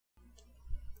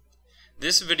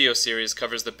This video series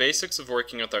covers the basics of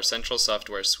working with our Central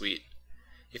software suite.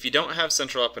 If you don't have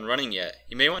Central up and running yet,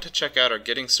 you may want to check out our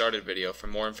Getting Started video for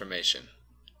more information.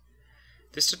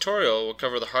 This tutorial will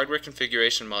cover the hardware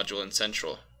configuration module in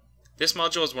Central. This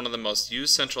module is one of the most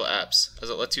used Central apps, as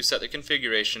it lets you set the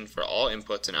configuration for all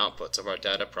inputs and outputs of our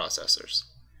data processors.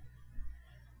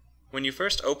 When you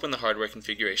first open the hardware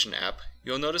configuration app,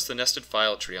 you'll notice the nested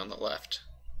file tree on the left.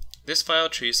 This file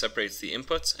tree separates the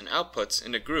inputs and outputs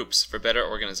into groups for better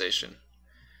organization.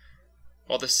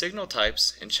 While the signal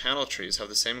types and channel trees have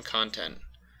the same content,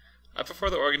 I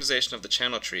prefer the organization of the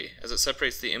channel tree as it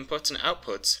separates the inputs and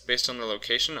outputs based on their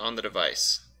location on the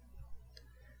device.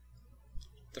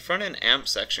 The front-end amp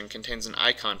section contains an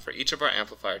icon for each of our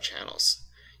amplifier channels.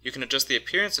 You can adjust the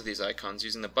appearance of these icons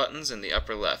using the buttons in the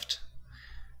upper left.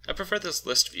 I prefer this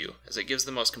list view as it gives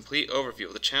the most complete overview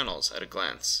of the channels at a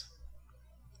glance.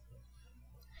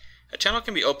 A channel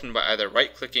can be opened by either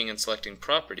right-clicking and selecting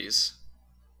Properties,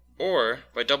 or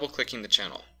by double-clicking the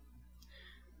channel.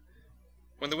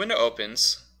 When the window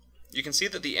opens, you can see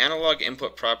that the Analog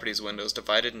Input Properties window is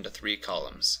divided into 3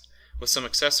 columns, with some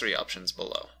accessory options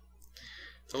below.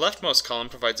 The leftmost column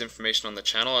provides information on the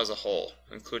channel as a whole,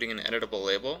 including an editable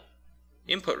label,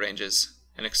 input ranges,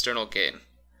 and external gain.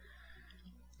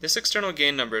 This external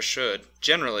gain number should,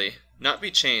 generally, not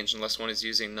be changed unless one is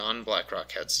using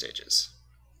non-Blackrock head stages.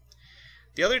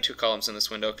 The other 2 columns in this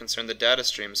window concern the data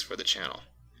streams for the channel.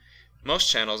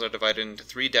 Most channels are divided into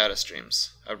 3 data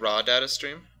streams: a raw data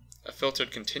stream, a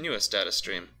filtered continuous data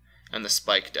stream, and the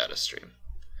spike data stream.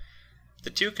 The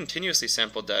 2 continuously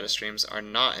sampled data streams are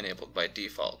not enabled by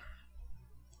default.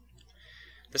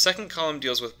 The second column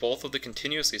deals with both of the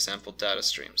continuously sampled data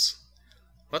streams.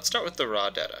 Let's start with the raw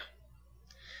data.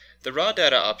 The raw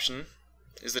data option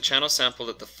is the channel sampled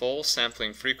at the full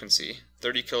sampling frequency,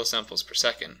 30 kilosamples per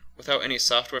second, without any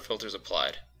software filters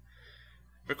applied.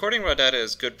 Recording raw data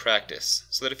is good practice,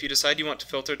 so that if you decide you want to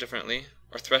filter differently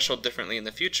or threshold differently in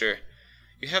the future,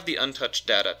 you have the untouched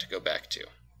data to go back to.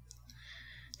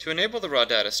 To enable the raw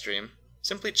data stream,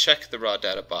 simply check the raw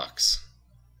data box.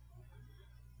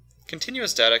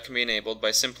 Continuous data can be enabled by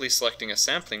simply selecting a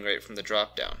sampling rate from the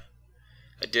drop-down.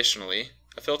 Additionally,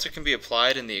 a filter can be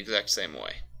applied in the exact same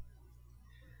way.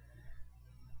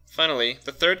 Finally,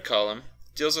 the third column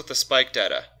deals with the spike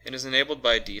data and is enabled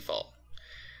by default.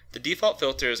 The default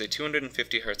filter is a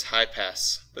 250 Hz high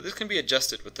pass, but this can be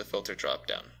adjusted with the filter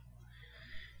drop-down.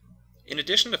 In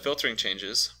addition to filtering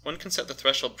changes, one can set the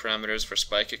threshold parameters for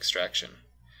spike extraction.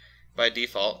 By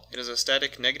default, it is a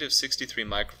static -63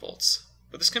 microvolts,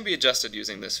 but this can be adjusted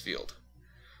using this field.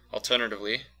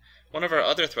 Alternatively, one of our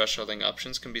other thresholding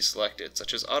options can be selected,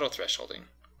 such as auto-thresholding,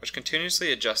 which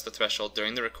continuously adjusts the threshold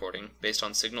during the recording based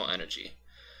on signal energy,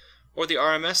 or the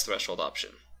RMS threshold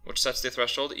option, which sets the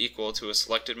threshold equal to a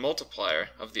selected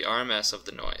multiplier of the RMS of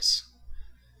the noise.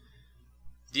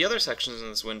 The other sections in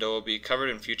this window will be covered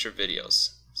in future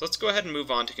videos, so let's go ahead and move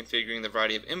on to configuring the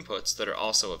variety of inputs that are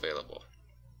also available.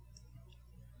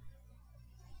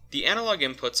 The analog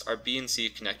inputs are B and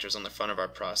C connectors on the front of our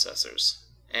processors,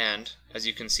 and, as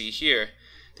you can see here,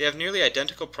 they have nearly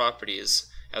identical properties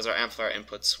as our amplifier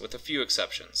inputs with a few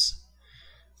exceptions.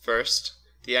 First,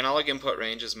 the analog input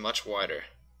range is much wider,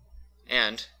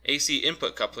 and AC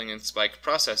input coupling and spike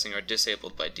processing are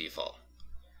disabled by default.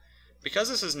 Because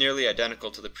this is nearly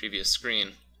identical to the previous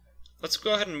screen, let's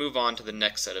go ahead and move on to the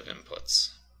next set of inputs.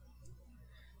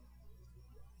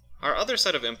 Our other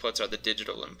set of inputs are the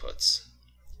digital inputs.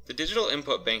 The digital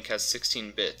input bank has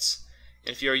 16 bits,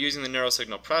 and if you are using the neural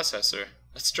signal processor,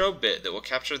 a strobe bit that will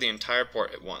capture the entire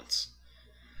port at once.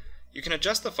 You can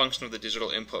adjust the function of the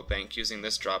digital input bank using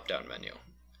this drop-down menu.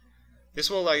 This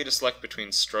will allow you to select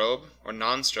between strobe or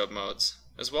non-strobe modes,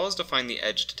 as well as define the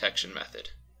edge detection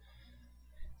method.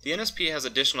 The NSP has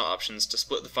additional options to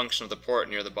split the function of the port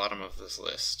near the bottom of this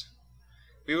list.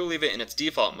 We will leave it in its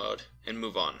default mode and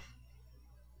move on.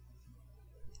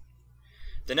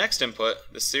 The next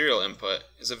input, the serial input,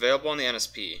 is available on the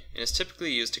NSP and is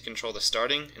typically used to control the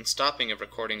starting and stopping of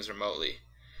recordings remotely,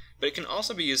 but it can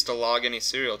also be used to log any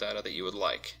serial data that you would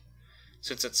like.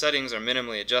 Since its settings are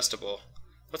minimally adjustable,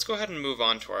 let's go ahead and move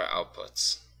on to our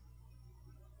outputs.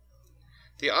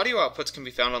 The audio outputs can be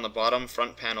found on the bottom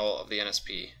front panel of the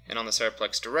NSP, and on the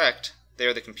Seriplex Direct, they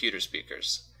are the computer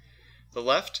speakers. The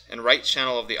left and right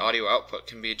channel of the audio output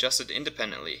can be adjusted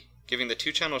independently, giving the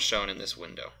 2 channels shown in this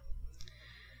window.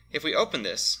 If we open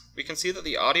this, we can see that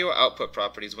the Audio Output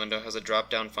Properties window has a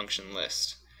drop-down function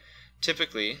list.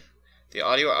 Typically, the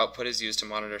audio output is used to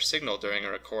monitor signal during a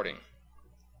recording.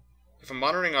 If a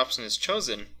monitoring option is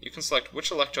chosen, you can select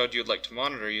which electrode you would like to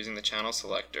monitor using the channel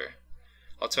selector.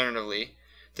 Alternatively,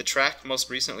 The Track Most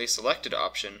Recently Selected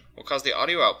option will cause the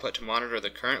audio output to monitor the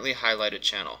currently highlighted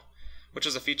channel, which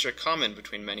is a feature common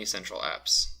between many central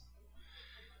apps.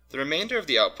 The remainder of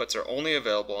the outputs are only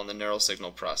available in the neural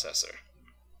signal processor.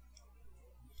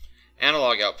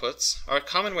 Analog outputs are a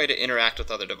common way to interact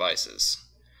with other devices.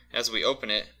 As we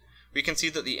open it, we can see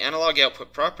that the Analog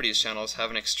Output Properties channels have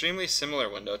an extremely similar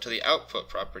window to the Output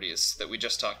Properties that we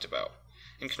just talked about,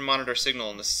 and can monitor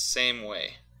signal in the same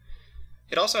way.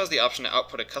 It also has the option to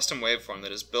output a custom waveform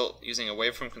that is built using a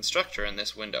waveform constructor in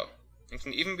this window, and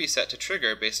can even be set to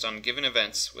trigger based on given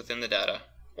events within the data,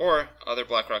 or other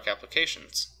Blackrock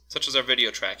applications, such as our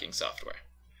video tracking software.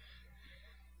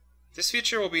 This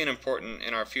feature will be important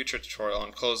in our future tutorial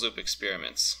on closed-loop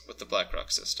experiments with the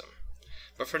Blackrock system.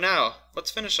 But for now,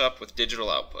 let's finish up with digital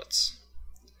outputs.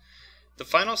 The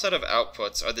final set of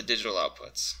outputs are the digital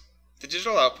outputs. The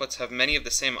digital outputs have many of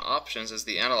the same options as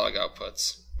the analog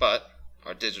outputs, but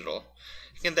are digital,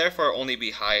 and can therefore only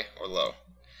be high or low.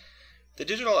 The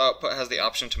digital output has the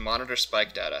option to monitor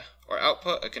spike data, or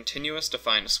output a continuous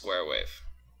defined square wave.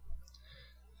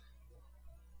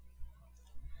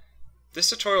 This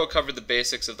tutorial covered the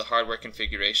basics of the hardware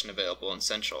configuration available in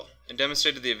Central, and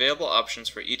demonstrated the available options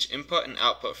for each input and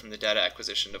output from the data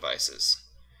acquisition devices.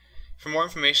 For more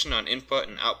information on input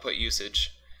and output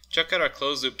usage, check out our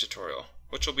closed-loop tutorial,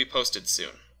 which will be posted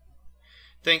soon.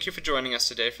 Thank you for joining us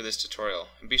today for this tutorial,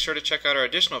 and be sure to check out our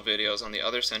additional videos on the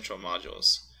other Central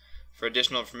modules. For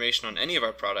additional information on any of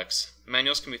our products,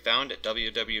 manuals can be found at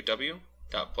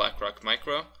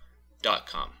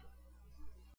www.blackrockmicro.com.